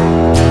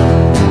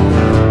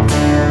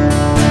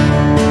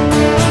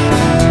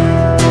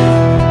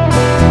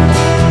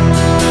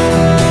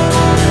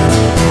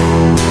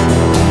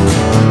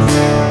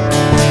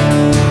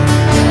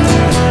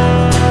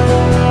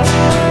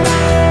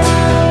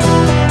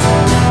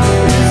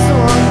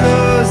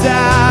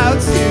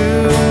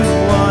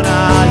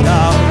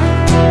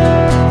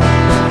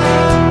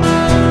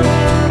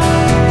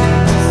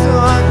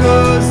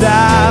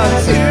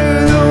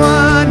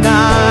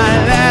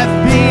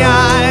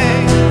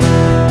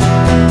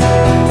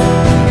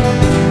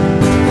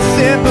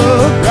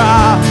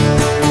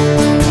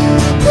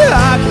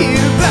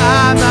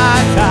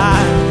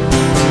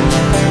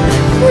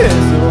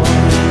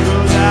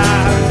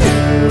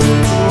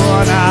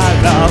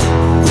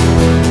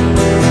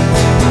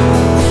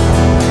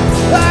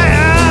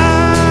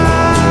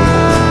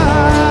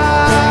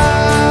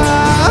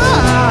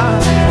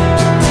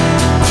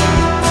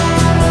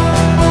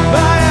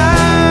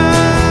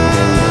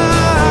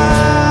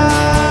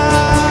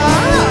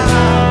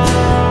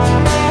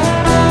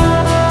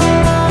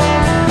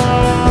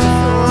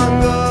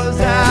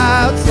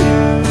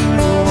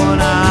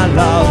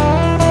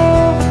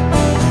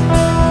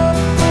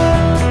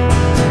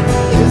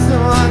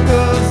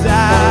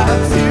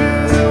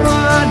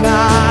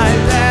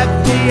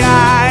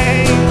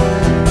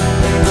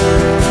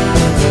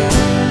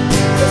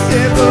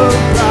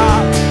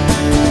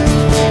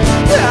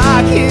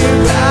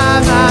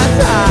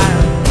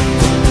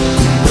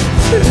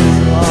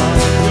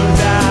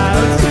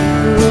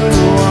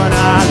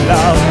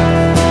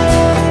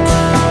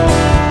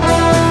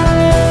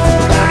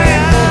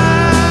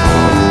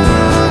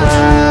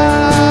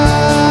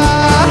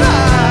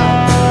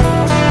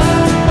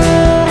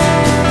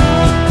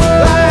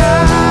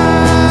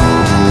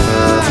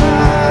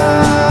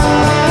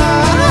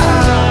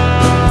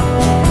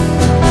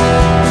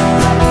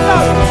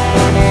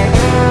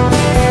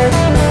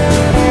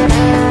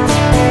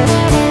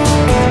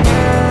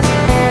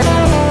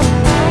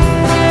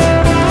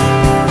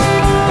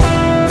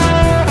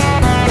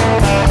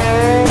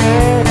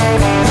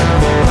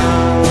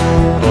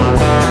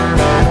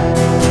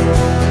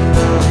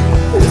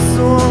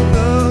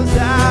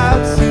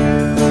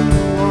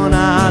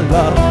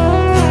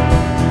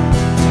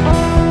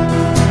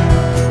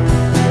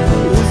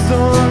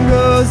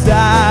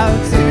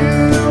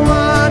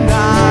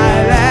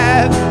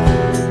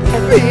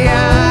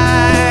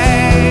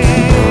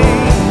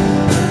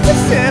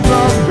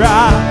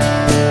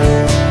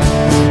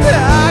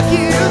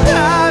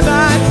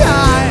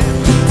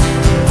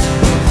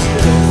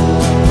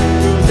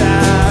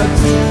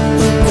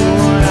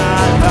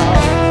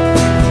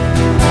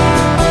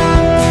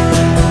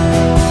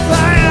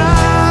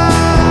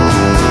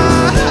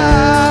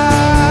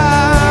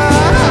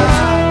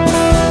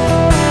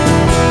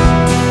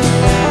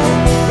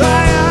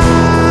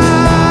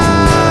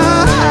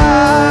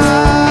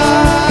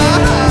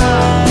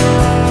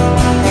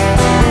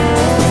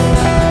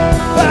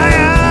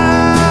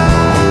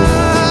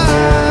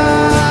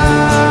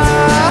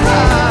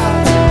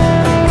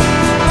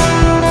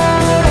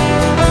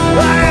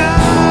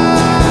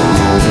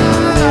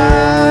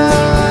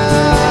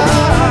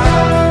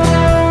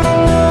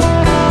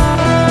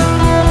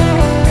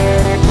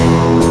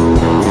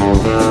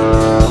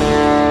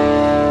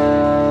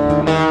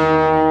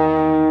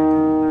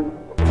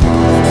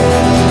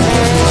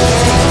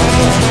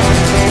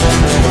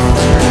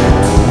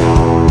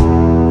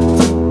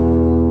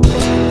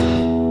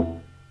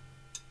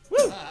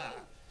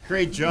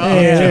 Great job.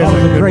 Hey, that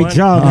was a great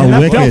job, Oh, man. That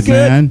wicked, felt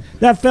good. man.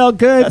 That felt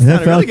good.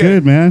 That felt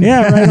good, man.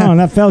 Yeah, right on.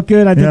 That felt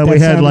good. I think Yeah, we that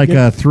had sounded like good.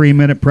 a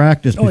 3-minute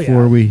practice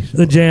before we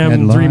The jam, had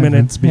 3 live,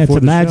 minutes Yeah, before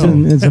it's the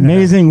show. It's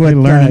amazing what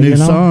learn a new you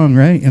know, song,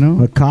 right? You know.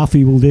 what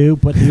coffee will do.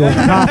 Put the old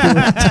coffee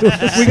will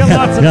do. We got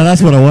lots of Yeah,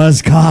 that's what it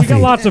was. we Coffee.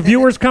 got lots of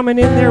viewers coming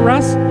in there,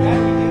 Russ.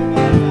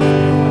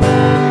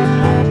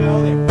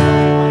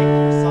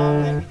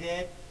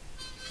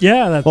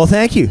 Yeah, that's Well,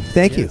 thank you.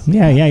 Thank you.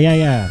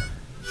 Yeah.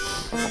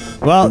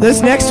 Well, this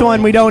next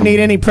one we don't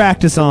need any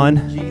practice on.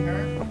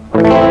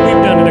 we've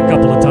done it a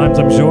couple of times,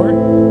 I'm sure.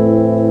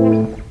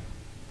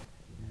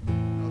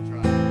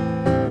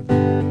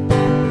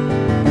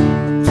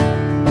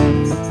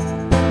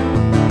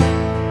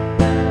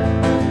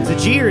 It's a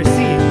G or a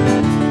C.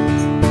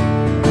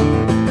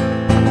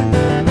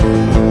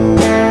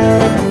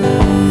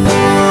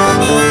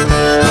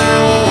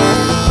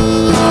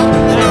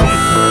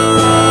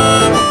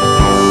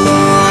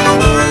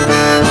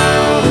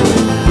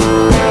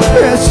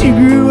 She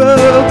grew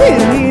up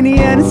in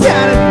Indiana,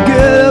 sounded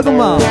good, come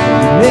on.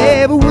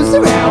 Never was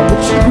around,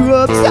 but she grew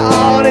up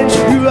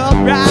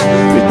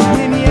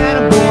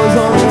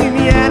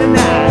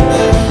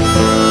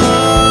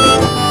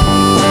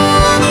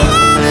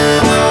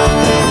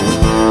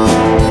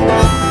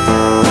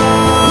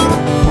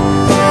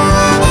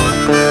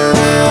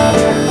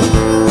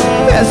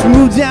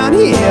down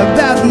here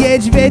about the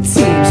age of 18.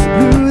 She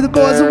blew the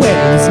boys away,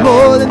 it was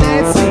more than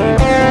they'd seen.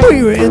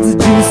 We were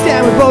introduced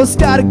and we both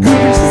started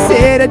grooving. She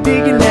said, I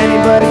dig you, Lenny,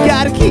 but I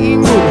gotta keep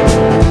moving.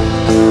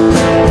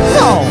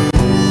 Oh,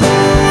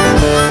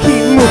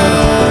 keep moving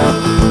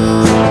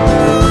on.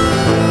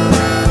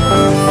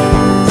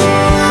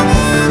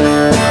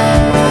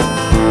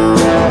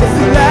 It's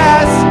the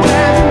last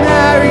dance of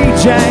Mary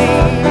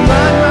Jane.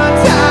 One more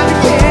time to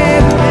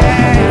get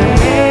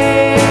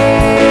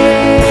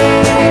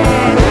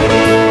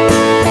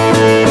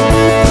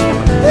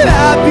and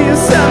I feel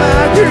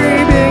summer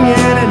creeping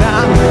in and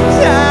I'm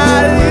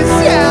tired of this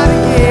town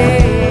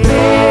again.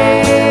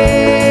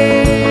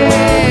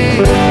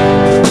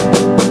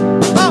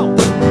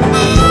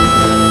 Oh.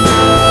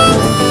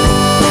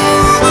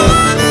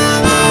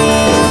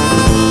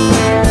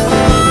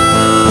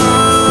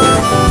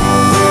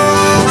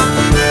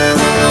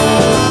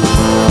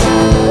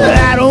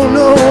 I don't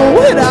know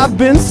what I've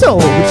been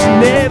told, but you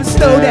never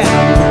slow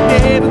down,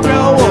 you never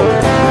grow old.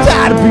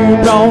 Tired of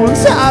being wrong, I'm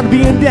tired of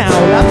being down.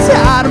 I'm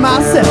tired of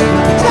myself,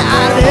 I'm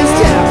tired of this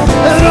town.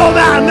 I know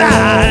my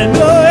mind,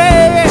 oh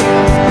yeah.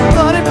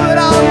 Money put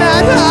on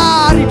that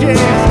party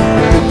dress.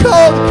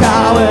 Cold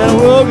car when I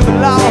woke up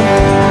alone.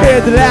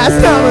 Heard the last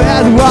number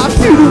as I walked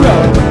through the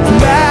road. The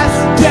last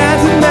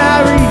dance of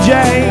Mary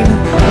Jane.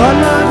 One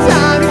more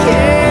time to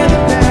candy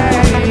bang.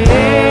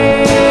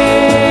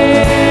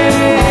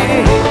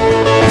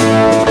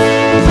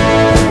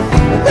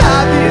 I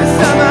feel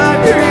summer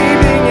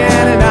creeping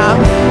in and I'm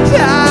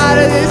tired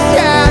of this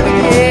town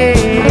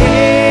again.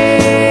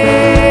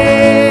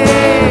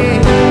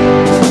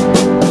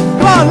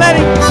 Come on,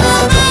 Lenny.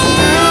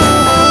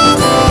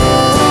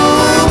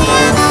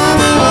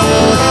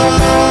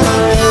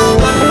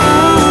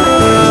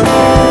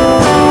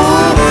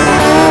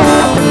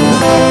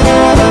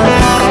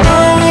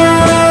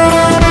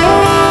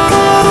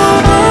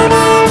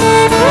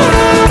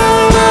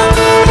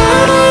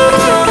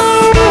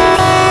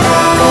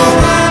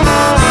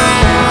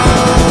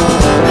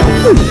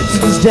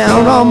 She's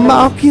down on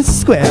Market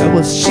Square.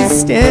 Well, she's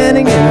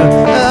standing in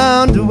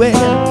her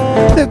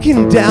underwear,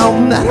 looking down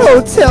from that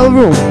hotel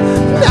room.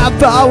 Not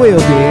far we'll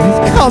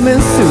be coming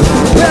soon.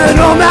 Well,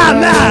 on my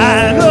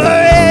mind, oh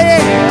yeah.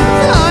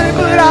 Honey,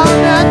 put on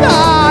that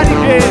party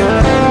dress.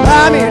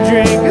 Buy me a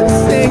drink and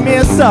sing me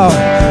a song.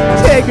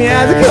 Take me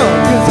as I come,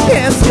 'cause I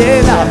can't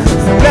stay long.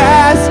 It's the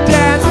last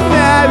dance of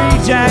Mary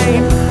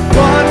Jane.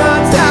 One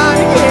more time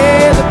to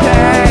hear the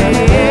pain.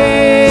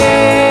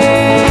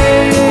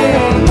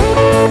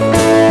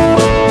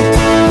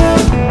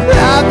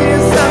 I've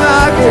been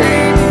summer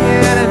creeping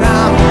in and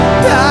I'm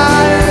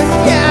tired of this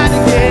kind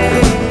of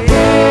game.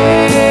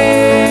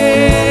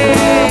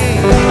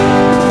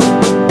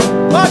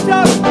 Watch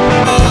out!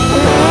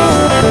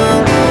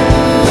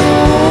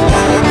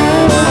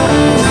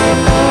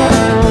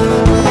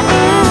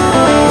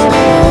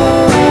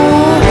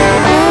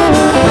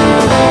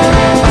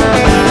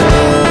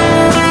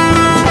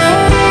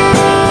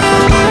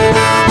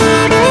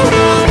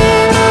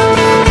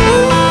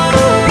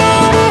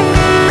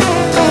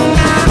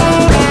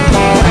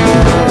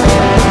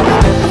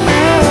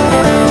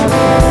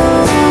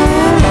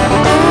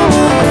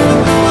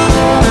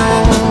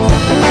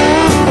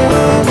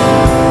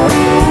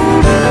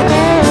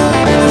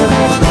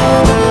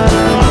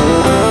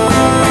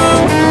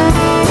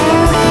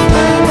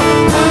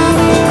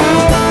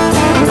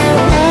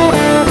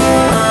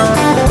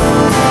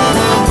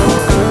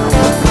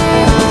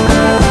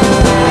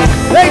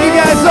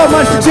 So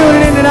much for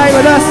tuning in tonight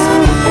with us.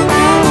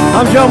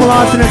 I'm Joe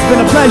Melanson. It's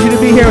been a pleasure to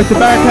be here with the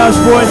Barkhouse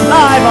Boyz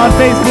live on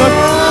Facebook.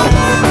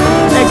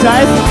 Thanks,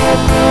 guys.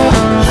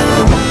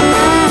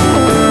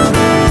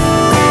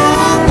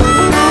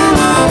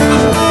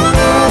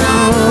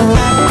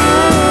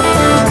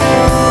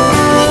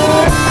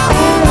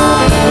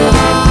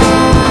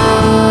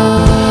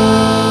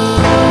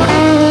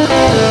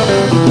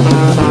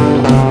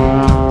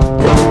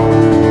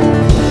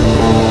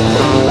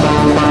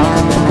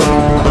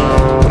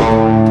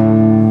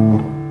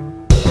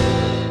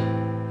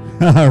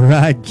 All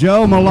right,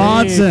 Joe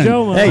Melanson. Hey,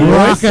 Joe Hey, Melanson.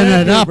 rocking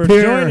Thank it you up for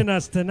here. joining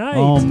us tonight.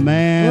 Oh,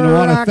 man. I We're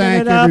want to rocking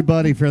thank it up.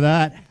 everybody for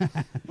that.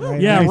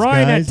 Yeah, Nice,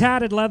 Ryan guys. at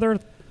Tatted Leather,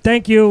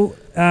 thank you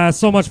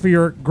so much for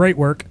your great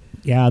work.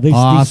 Yeah, these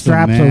Awesome,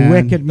 straps man. are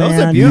wicked, Those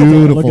man. are beautiful.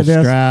 Beautiful Look at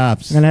this.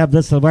 straps. I'm going to have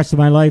this the rest of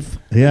my life.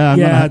 Yeah, I'm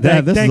Yeah,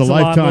 gonna, this is thanks a a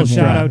lot. lifetime Little shout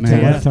strap, out to man.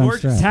 you. Lifetime Gorgeous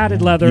strap, Tatted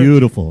yeah. Leather.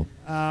 Beautiful.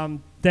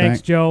 Thanks,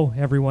 Thank- Joe,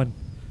 everyone.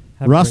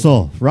 Have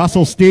a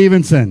Russell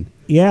Stevenson.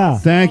 Yeah.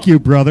 Thank you,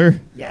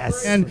 brother.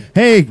 Yes. And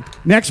hey,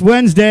 next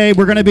Wednesday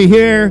we're going to be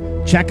here.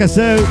 Check us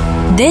out.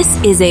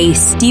 This is a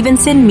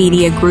Stevenson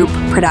Media Group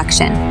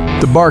production.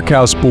 The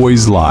Barkhouse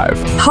Boyz Live.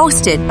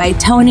 Hosted by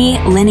Tony,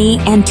 Lenny,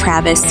 and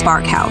Travis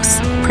Barkhouse.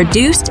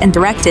 Produced and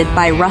directed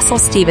by Russell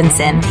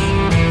Stevenson.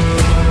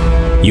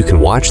 You can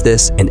watch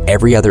this and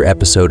every other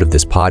episode of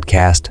this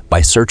podcast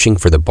by searching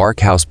for the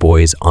Barkhouse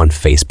Boyz on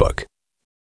Facebook.